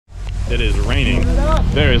It is raining.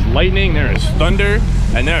 There is lightning, there is thunder,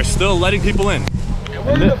 and they're still letting people in. And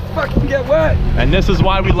we're gonna fucking get wet. And this is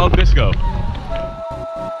why we love Bisco.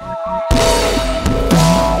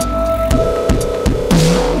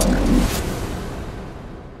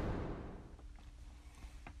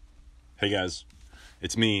 Hey guys,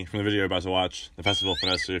 it's me from the video you're about to watch, the Festival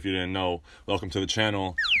Finesser. If you didn't know, welcome to the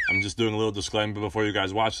channel. I'm just doing a little disclaimer before you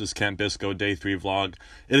guys watch this Camp Bisco Day 3 vlog.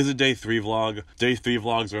 It is a Day 3 vlog. Day 3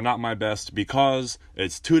 vlogs are not my best because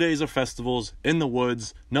it's 2 days of festivals in the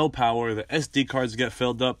woods, no power, the SD cards get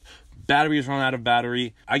filled up, batteries run out of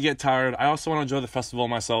battery. I get tired. I also want to enjoy the festival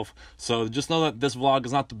myself. So just know that this vlog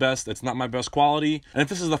is not the best. It's not my best quality. And if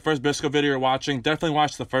this is the first Bisco video you're watching, definitely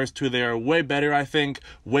watch the first two. They are way better, I think.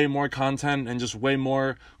 Way more content and just way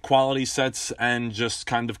more quality sets and just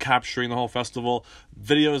kind of capturing the whole festival.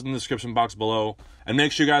 Videos in the description box below. And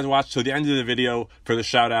make sure you guys watch till the end of the video for the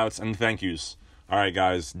shout outs and thank yous. Alright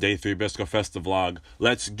guys, Day 3 Bisco Festa vlog.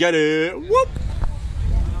 Let's get it! Whoop!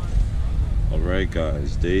 Alright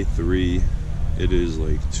guys, Day 3, it is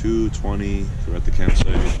like 2:20, we're at the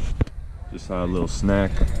campsite, just had a little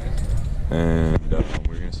snack, and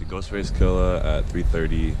we're gonna see Ghostface Killah at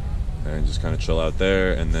 3:30, and just kind of chill out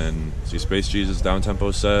there, and then see Space Jesus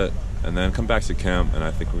down-tempo set, and then come back to camp, and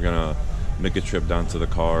I think we're gonna make a trip down to the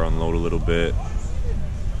car, unload a little bit,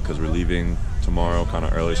 because we're leaving tomorrow kind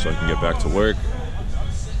of early so I can get back to work,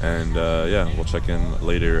 and yeah, we'll check in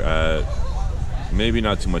later at maybe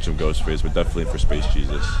not too much of Ghostface, but definitely for Space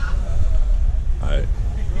Jesus. Alright,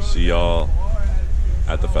 see y'all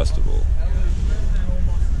at the festival.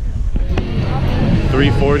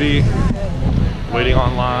 3:40, waiting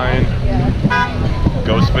online.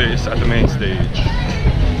 Ghostface at the main stage.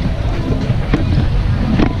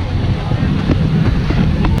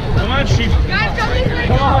 Come on, sheep. Guys,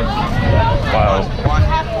 come on. Wow.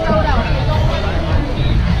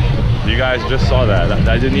 You guys just saw that.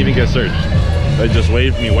 That didn't even get searched. They just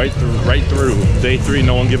waved me right through. Day 3,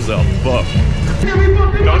 no one gives a fuck.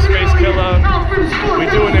 Ghostface Killah, we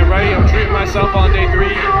doing it right. I'm treating myself on Day 3,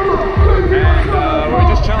 and we're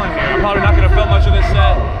just chilling here. I'm probably not gonna film much of this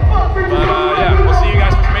set, but yeah, we'll see you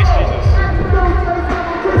guys for Space Jesus.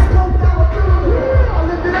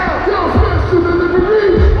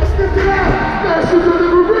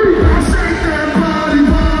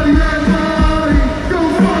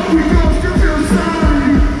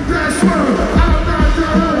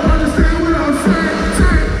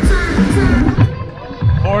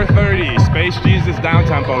 Space Jesus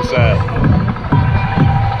down-tempo set.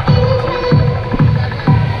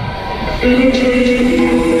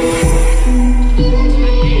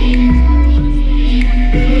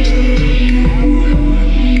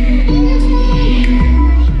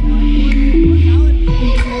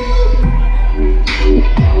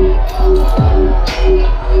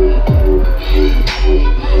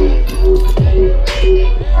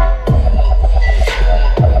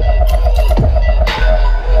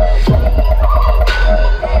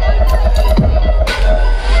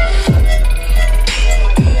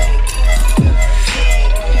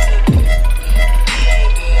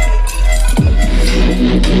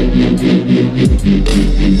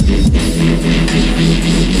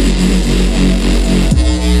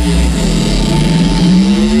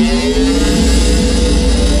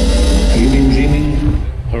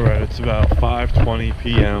 About 5:20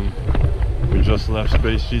 p.m. We just left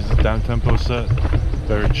Space Jesus down-tempo set.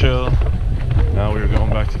 Very chill. Now we're going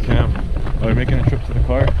back to camp. Are we making a trip to the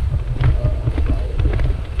car?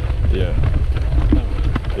 Yeah.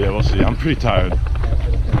 Yeah, we'll see. I'm pretty tired.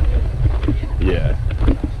 Yeah.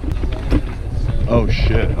 Oh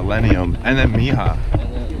shit, Millennium. And then Miha.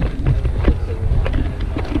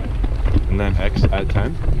 And then X at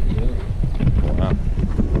 10? Wow.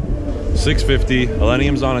 6:50,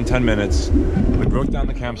 Millennium's on in 10 minutes. We broke down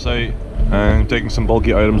the campsite and taking some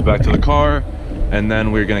bulky items back to the car, and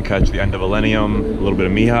then we're gonna catch the end of Millennium, a little bit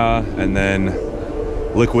of Miha, and then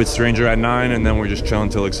Liquid Stranger at 9, and then we're just chilling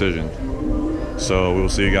till Excision. So we will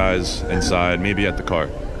see you guys inside, maybe at the car.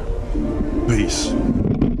 Peace.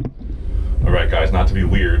 Alright guys, not to be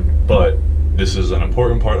weird, but this is an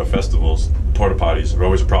important part of festivals. Porta potties are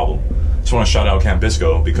always a problem. Just want to shout out Camp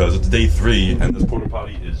Bisco because it's Day 3 and this porta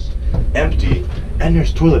potty is empty and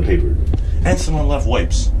there's toilet paper and someone left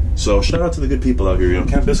wipes. So shout out to the good people out here. You know,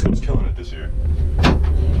 Camp Bisco is killing it this year.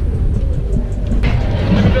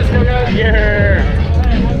 Happy Bisco, guys! Yeah!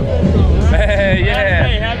 Hey,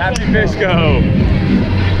 yeah! Happy Bisco!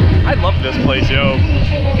 I love this place, yo.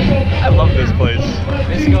 I love this place.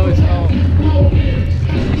 Bisco is home.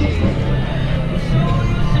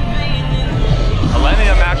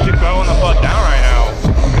 Millennium actually throwing the fuck down right now.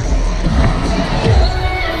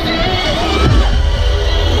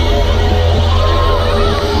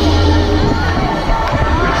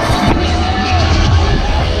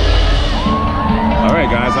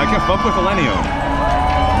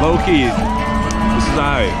 low key. This is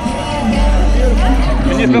alright.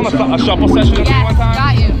 Can you film a shuffle session with me one time?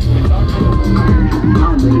 Got you.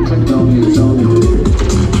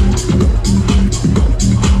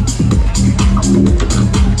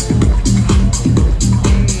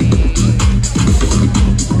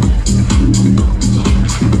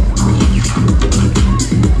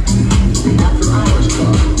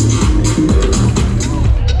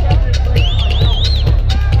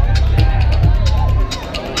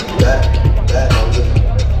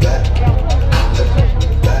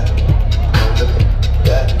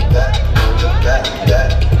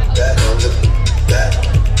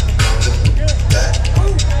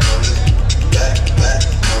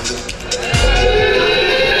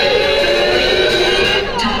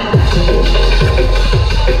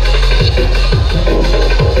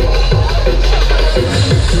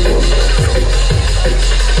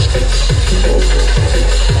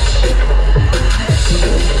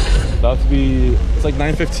 It's like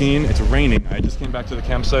 9:15. It's raining. I just came back to the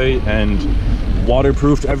campsite and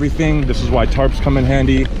waterproofed everything. This is why tarps come in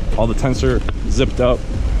handy. All the tents are zipped up,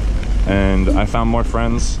 and I found more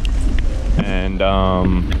friends. And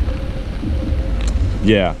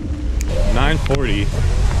yeah, 9:40.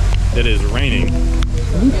 It is raining,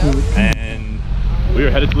 and we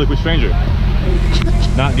are headed to Liquid Stranger.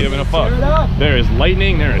 Not giving a fuck. There is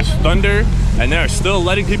lightning, there is thunder, and they are still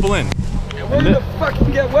letting people in. We're gonna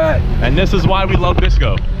fucking get wet. And this is why we love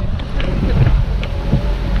Bisco.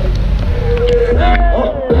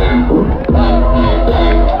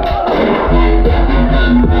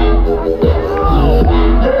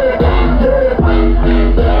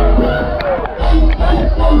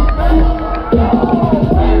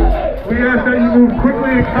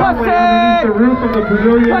 Underneath the roof of the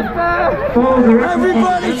pavilion.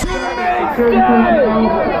 Everybody to the main stage!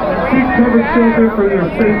 Keep covered shelter for your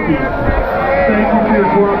safety. Thank you for your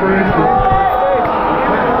cooperation.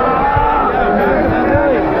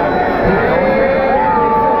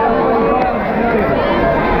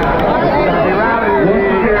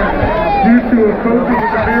 Due to opposing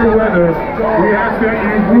severe weather, we ask that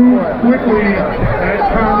you move quickly and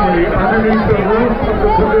calmly underneath the roof of the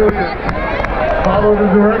pavilion. Follow the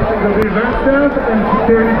directions of the event staff and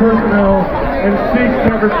security personnel and seek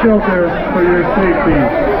covered shelter for your safety.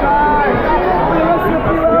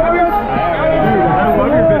 I love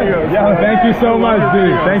your videos. Yo, thank you so much,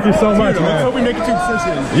 dude. Thank you so much, man. Let's hope we make it to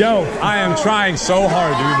decisions. Yo, I am trying so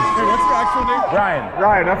hard, dude. Hey, what's your actual name? Ryan.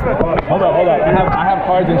 Ryan, that's what I thought. Hold up. I have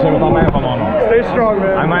cards and shit with all my info on them. Stay strong,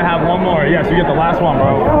 man. I might have one more. Yes, you get the last one,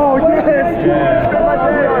 bro. Oh, yes! Yeah.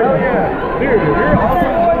 Dude, you're awesome.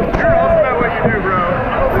 You're awesome at what you do, bro.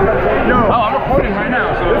 Yo. Oh, I'm recording right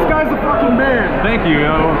now, so. This guy's the fucking man. Thank you,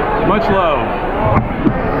 yo. Much love.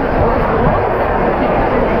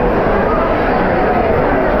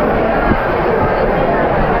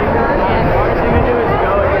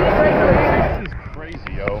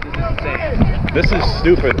 This is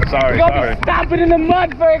stupid. Sorry. Stop it in the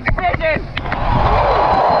mud for exhibition!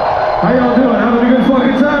 How y'all doing? Having a good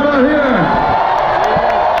fucking time out here?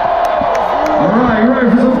 Alright, you ready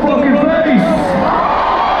for some fucking bass?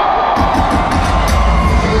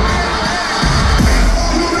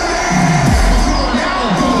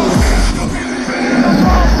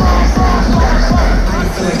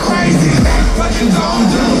 Crazy, what you gon'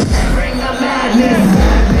 do? Bring the madness.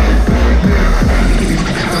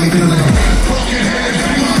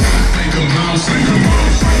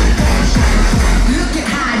 Look at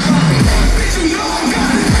how I drop it. Bitch, you know I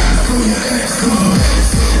got it.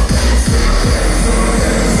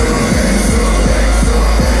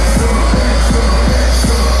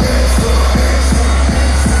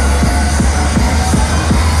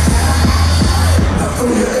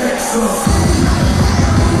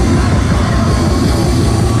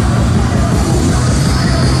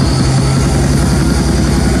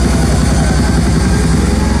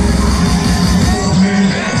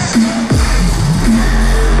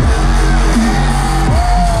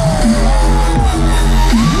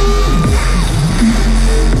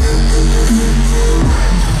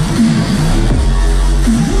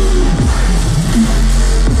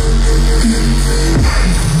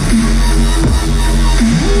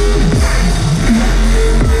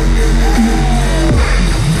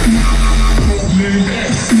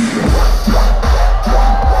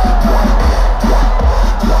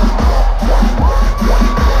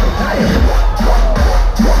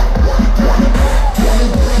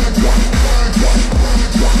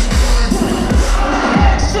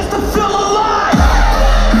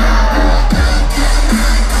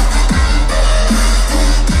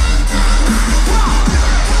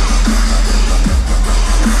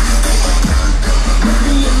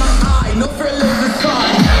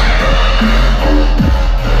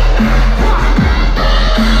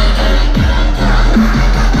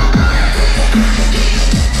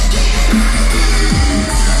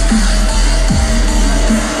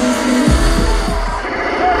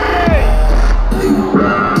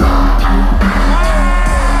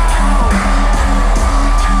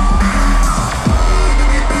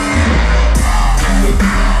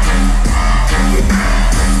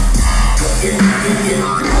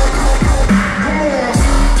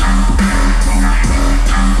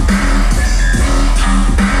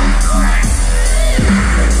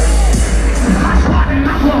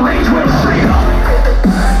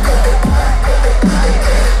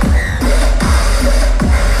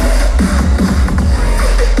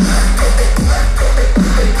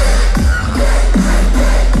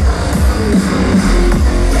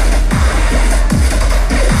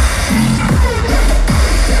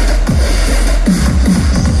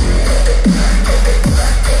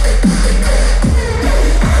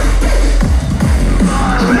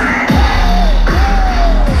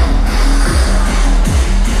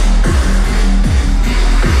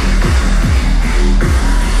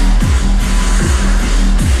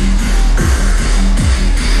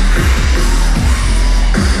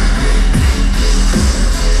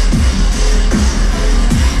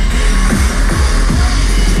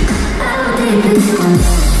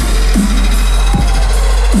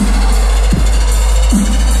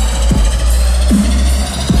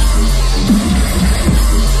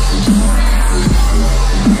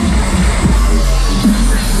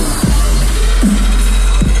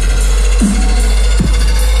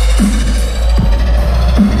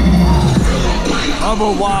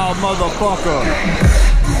 of a wild motherfucker.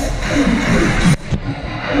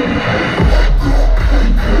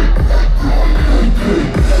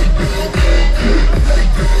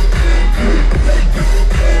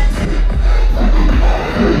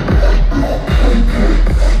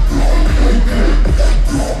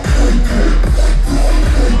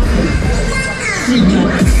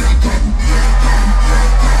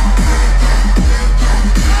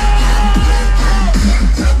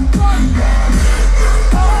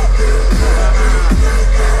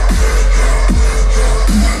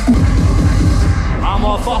 I'm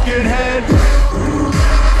a fucking head.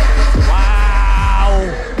 Wow.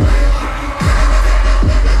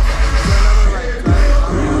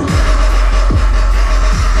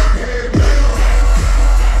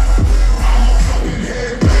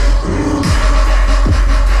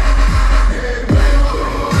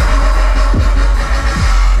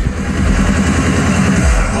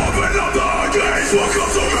 Open up the gates, welcome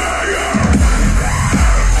to me.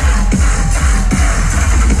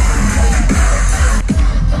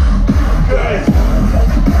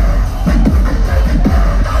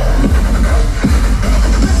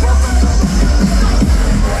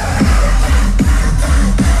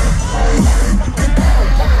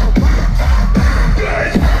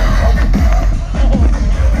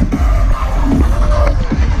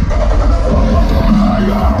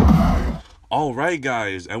 Alright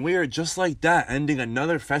guys, and we are just like that ending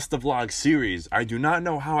another Festivlog series. I do not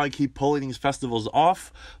know how I keep pulling these festivals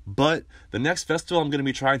off, but the next festival I'm going to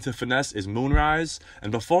be trying to finesse is Moonrise.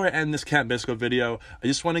 And before I end this Camp Bisco video, I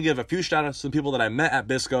just want to give a few shout outs to the people that I met at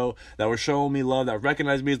Bisco that were showing me love, that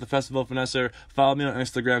recognized me as the festival finesser, followed me on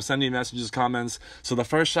Instagram, send me messages, comments. So the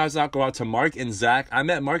first shouts out go out to Mark and Zach. I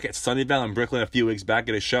met Mark at Sunnyvale in Brooklyn a few weeks back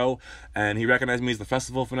at a show, and he recognized me as the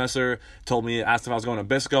festival finesser, asked if I was going to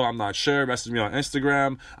Bisco. I'm not sure, messaged me on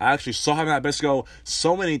Instagram. I actually saw him at Bisco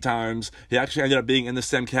so many times. He actually ended up being in the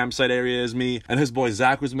same campsite area as me, and his boy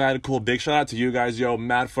Zach was mad cool. Big shout out to you guys, yo.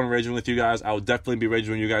 Mad fun raging with you guys. I will definitely be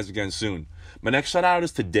raging with you guys again soon. My next shout out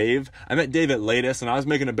is to Dave. I met Dave at Latest, and I was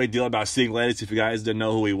making a big deal about seeing Latest if you guys didn't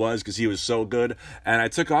know who he was, because he was so good. And I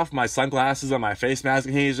took off my sunglasses and my face mask,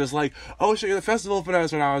 and he's just like, oh shit, you're the festival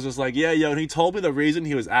finesser. And I was just like, yeah, yo. And he told me the reason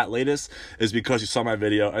he was at Latest is because he saw my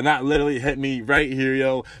video, and that literally hit me right here,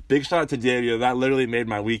 yo. Big shout out to Dave, yo. That literally made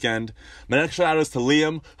my weekend. My next shout out is to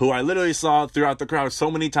Liam, who I literally saw throughout the crowd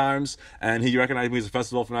so many times, and he recognized me as a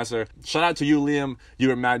festival finesser. Shout out to you, Liam. You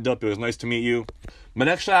were mad dope. It was nice to meet you. My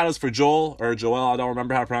next shout out is for Joel, or Joel, I don't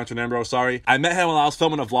remember how to pronounce your name, bro, sorry. I met him while I was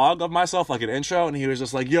filming a vlog of myself, like an intro, and he was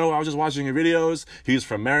just like, yo, I was just watching your videos. He's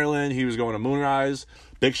from Maryland. He was going to Moonrise.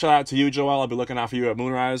 Big shout out to you, Joel. I'll be looking out for you at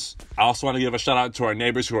Moonrise. I also want to give a shout out to our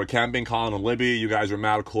neighbors who are camping, Colin and Libby. You guys were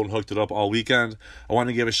mad cool and hooked it up all weekend. I want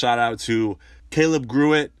to give a shout out to Caleb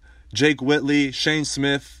Gruitt, Jake Whitley, Shane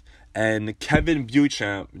Smith, and Kevin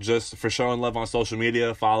Buchamp, just for showing love on social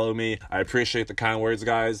media. Follow me. I appreciate the kind words,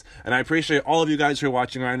 guys. And I appreciate all of you guys who are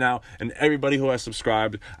watching right now and everybody who has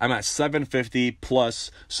subscribed. I'm at 750 plus,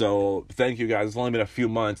 so thank you guys. It's only been a few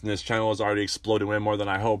months and this channel has already exploded way more than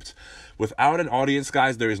I hoped. Without an audience,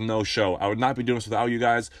 guys, there is no show. I would not be doing this without you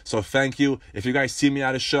guys, so thank you. If you guys see me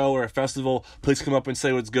at a show or a festival, please come up and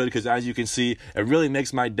say what's good, because as you can see, it really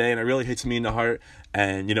makes my day and it really hits me in the heart.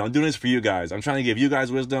 And, you know, I'm doing this for you guys. I'm trying to give you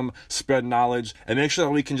guys wisdom, spread knowledge, and make sure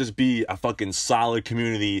that we can just be a fucking solid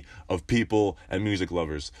community of people and music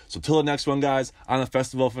lovers. So till the next one, guys, I'm the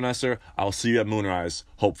Festival Finesser. I'll see you at Moonrise,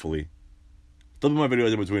 hopefully. There'll be more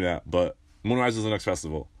videos in between that, but Moonrise is the next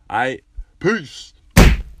festival. Aight, peace!